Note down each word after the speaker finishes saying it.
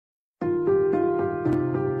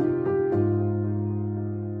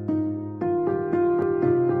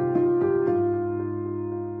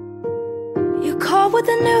up with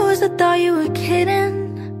the news, I thought you were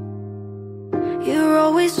kidding. You're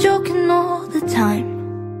always joking all the time.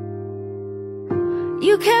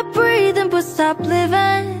 You kept breathing but stopped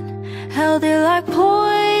living, held it like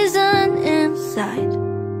poison inside.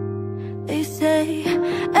 They say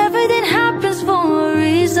everything happens for a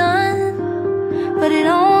reason, but it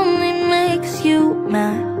only makes you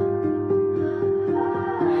mad.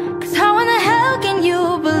 Cause how in the hell can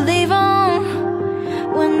you believe on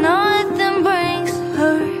when nothing brings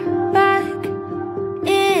her back?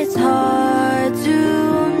 It's hard to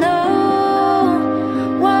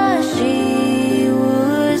know what she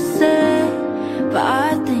would say, but I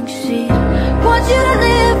think she wants you to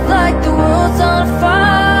live like the world's on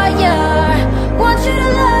fire, wants you to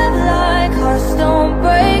love like hearts don't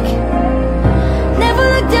break. Never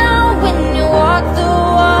look down when you walk the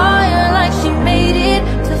wire, like she made it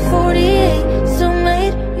to 48, so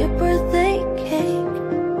made your birthday cake.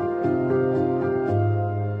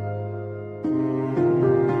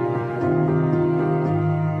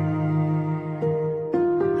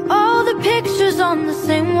 All the pictures on the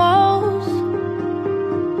same walls,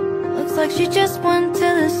 looks like she just went to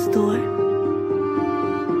the store.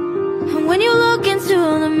 And when you look into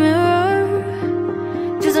the mirror,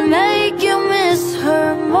 does it make you miss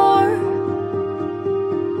her more?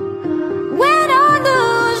 When I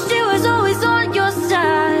knew she was always on your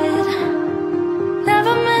side,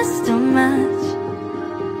 never missed a match.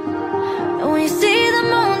 And when you see the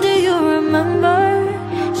moon, do you remember?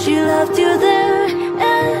 She left you there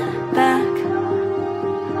and back.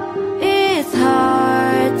 It's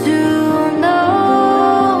hard to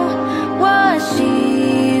know what she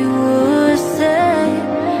would say,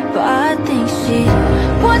 but I think she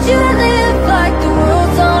wants you to live like the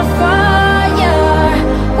world's on fire,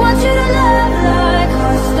 wants you to love like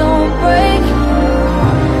hearts don't break.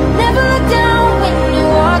 Never look down when you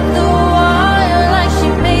walk the wire, like she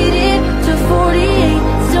made it to 48,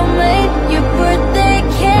 still made your birthday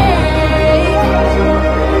cake.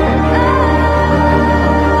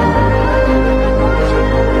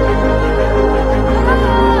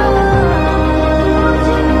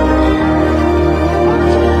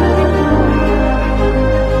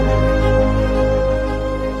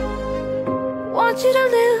 Want you to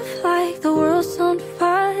live like the world's on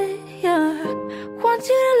fire, want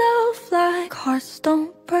you to